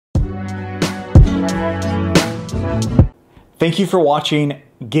Thank you for watching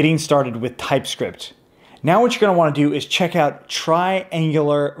Getting Started with TypeScript. Now what you're going to want to do is check out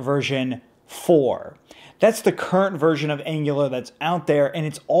Triangular version 4. That's the current version of Angular that's out there, and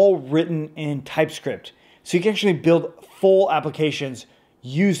it's all written in TypeScript. So you can actually build full applications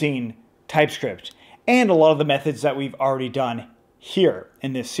using TypeScript and a lot of the methods that we've already done here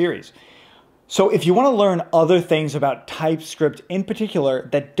in this series. So if you want to learn other things about TypeScript in particular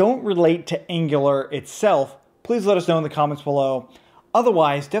that don't relate to Angular itself, please let us know in the comments below.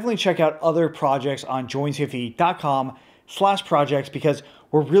 Otherwise, definitely check out other projects on joincfe.com/projects because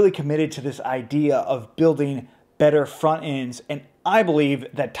we're really committed to this idea of building better front ends, and I believe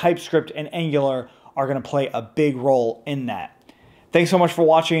that TypeScript and Angular are going to play a big role in that. Thanks so much for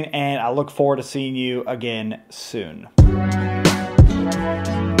watching, and I look forward to seeing you again soon.